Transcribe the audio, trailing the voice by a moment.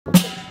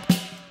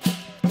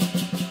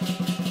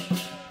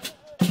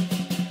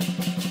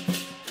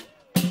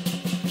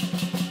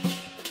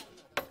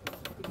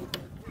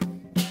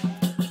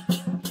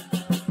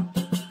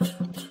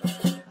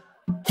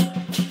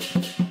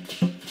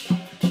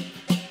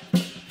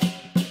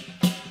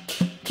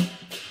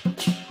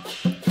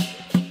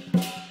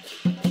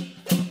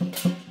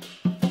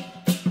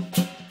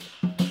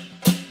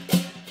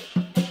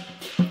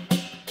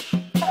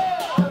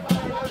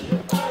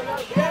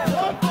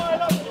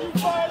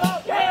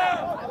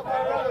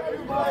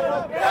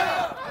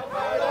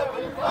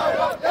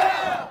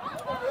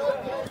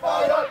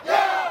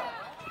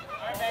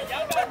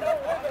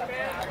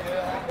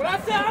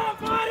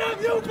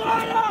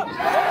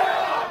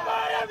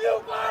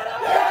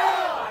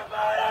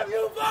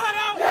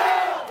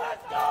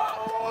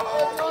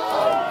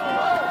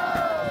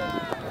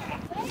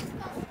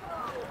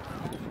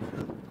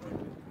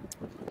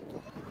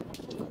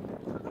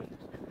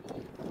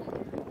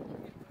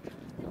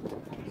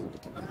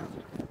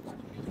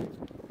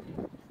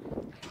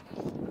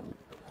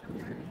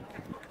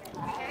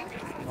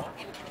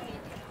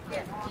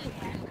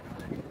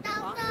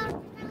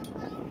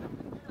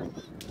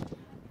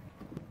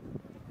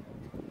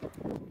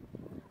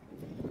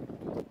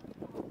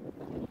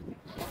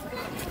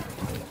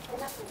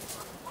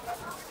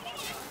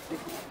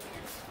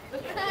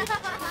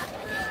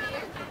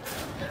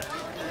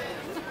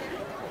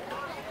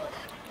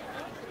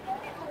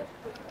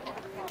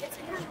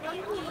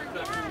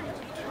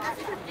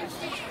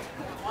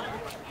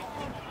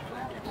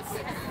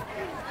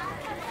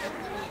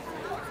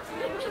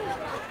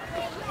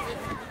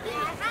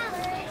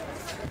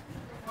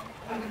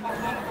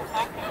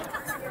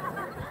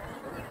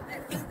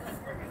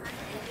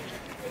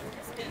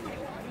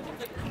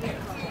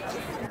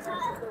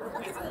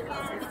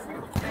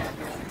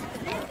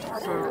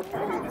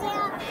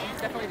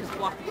Definitely just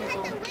block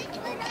people.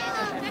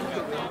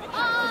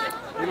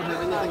 You don't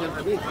have anything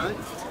underneath, right?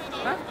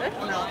 Not this,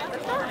 no.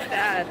 It's not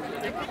bad.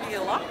 It could be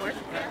a lot worse.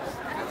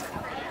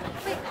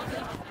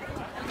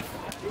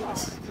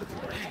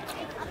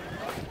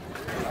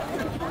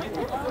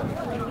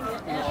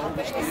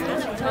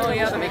 Oh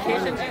yeah, the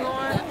vacations you go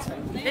on.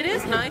 It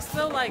is nice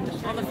though, like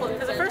on the flip,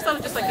 because at first I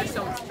was just like, they're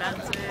so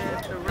expensive,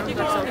 the rooms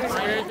are so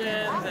excursions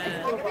and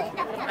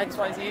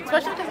XYZ,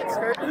 especially because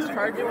excursions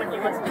charge you in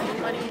USD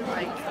money,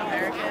 like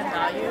American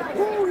value.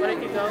 But if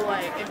you go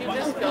like, if you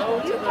just go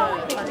to the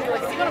country,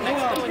 like if you go to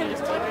Mexico and you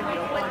just go to New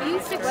York, like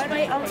these six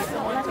way out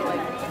someone to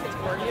like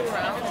tour you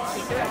around and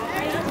speak it.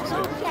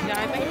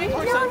 Yeah, I think it makes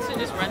more sense to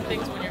just rent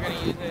things when you're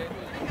gonna use it.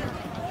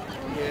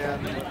 Yeah,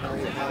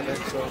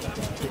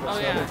 oh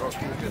yeah.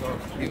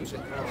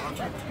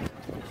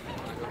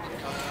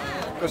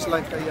 Because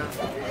like you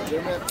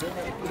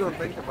don't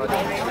think about it.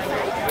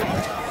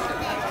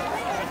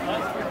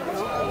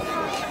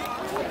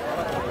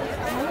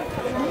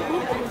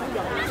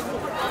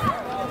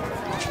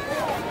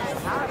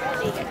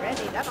 Get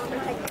ready. That's what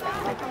we're taking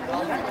back.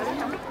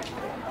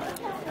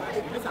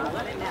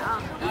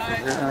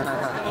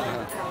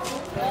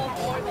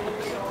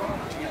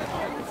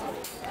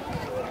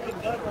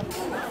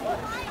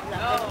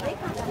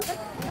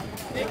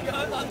 It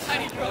goes on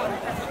tiny drone.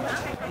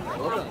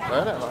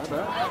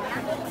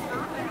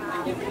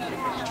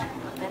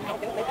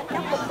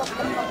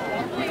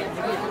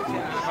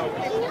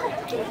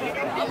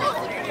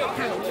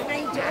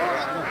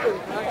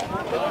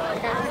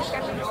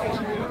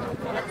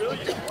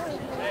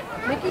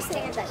 Mấy cái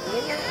xe đẩy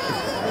nhá.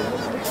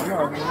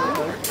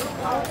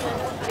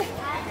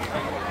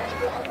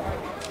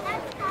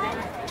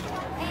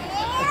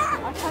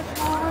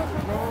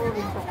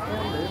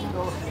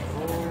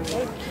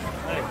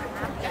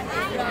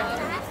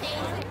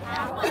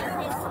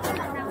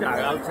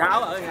 Trời ơi,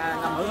 6 ở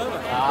năm hướng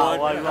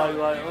rồi.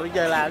 Rồi, bây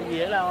giờ làm gì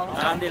nữa đâu?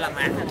 Anh đi làm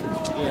mảng.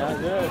 Gì hả?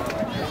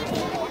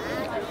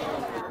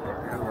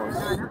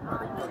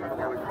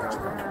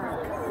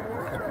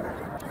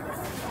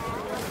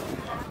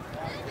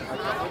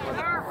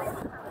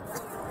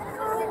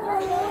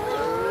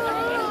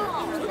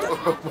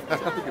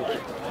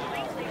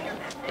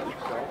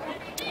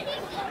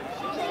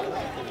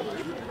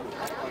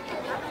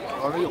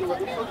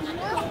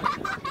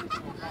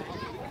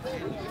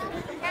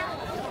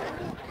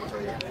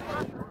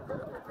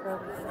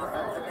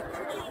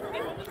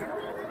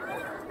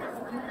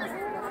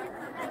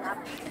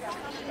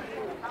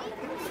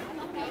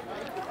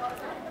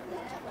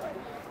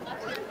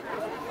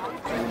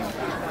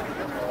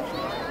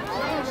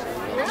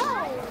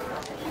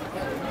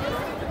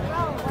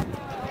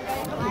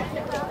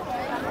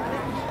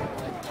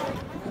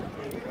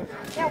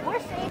 Yeah, we're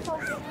safe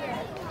over here.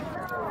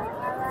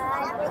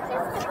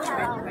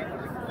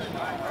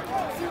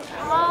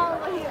 Oh,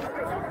 here.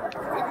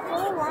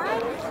 Full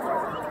line?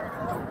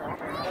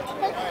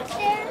 Look at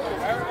there.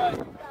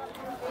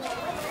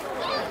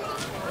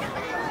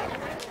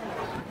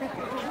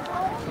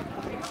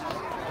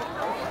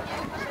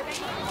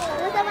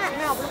 Đưa cho bạn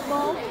nào được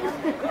bố.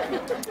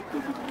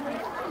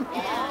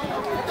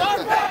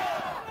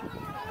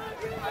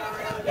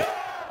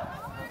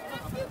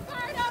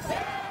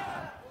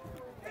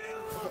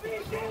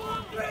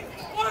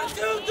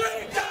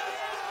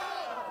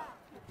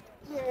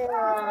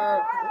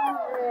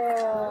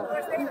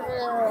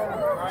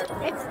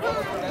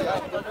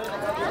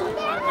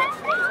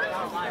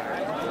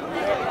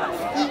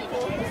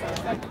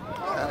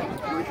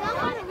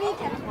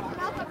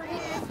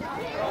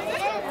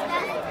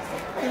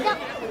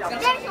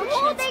 There's a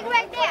whole thing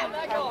right there.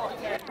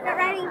 Get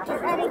ready,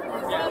 get ready.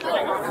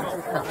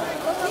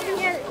 Look over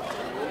here.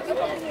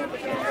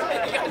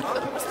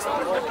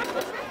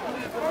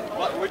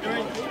 What we're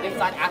doing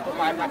inside after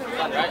 5 right?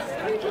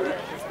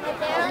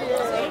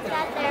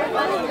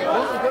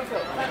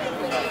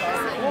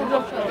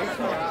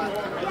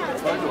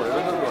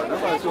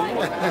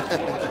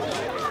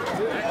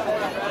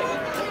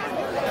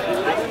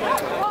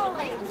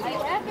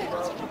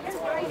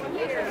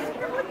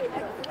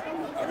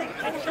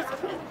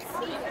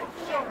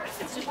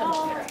 It's just we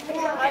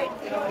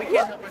can't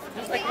help it.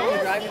 Just like when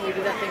we're driving, we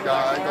do that thing.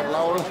 Trời, còn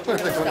lâu lắm.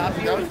 Stop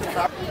you. Always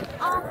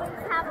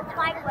have a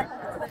fight with them.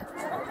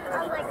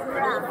 I'm like,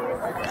 bruh.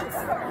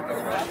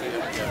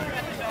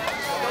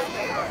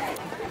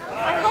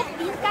 I hope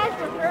these guys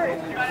were hurt.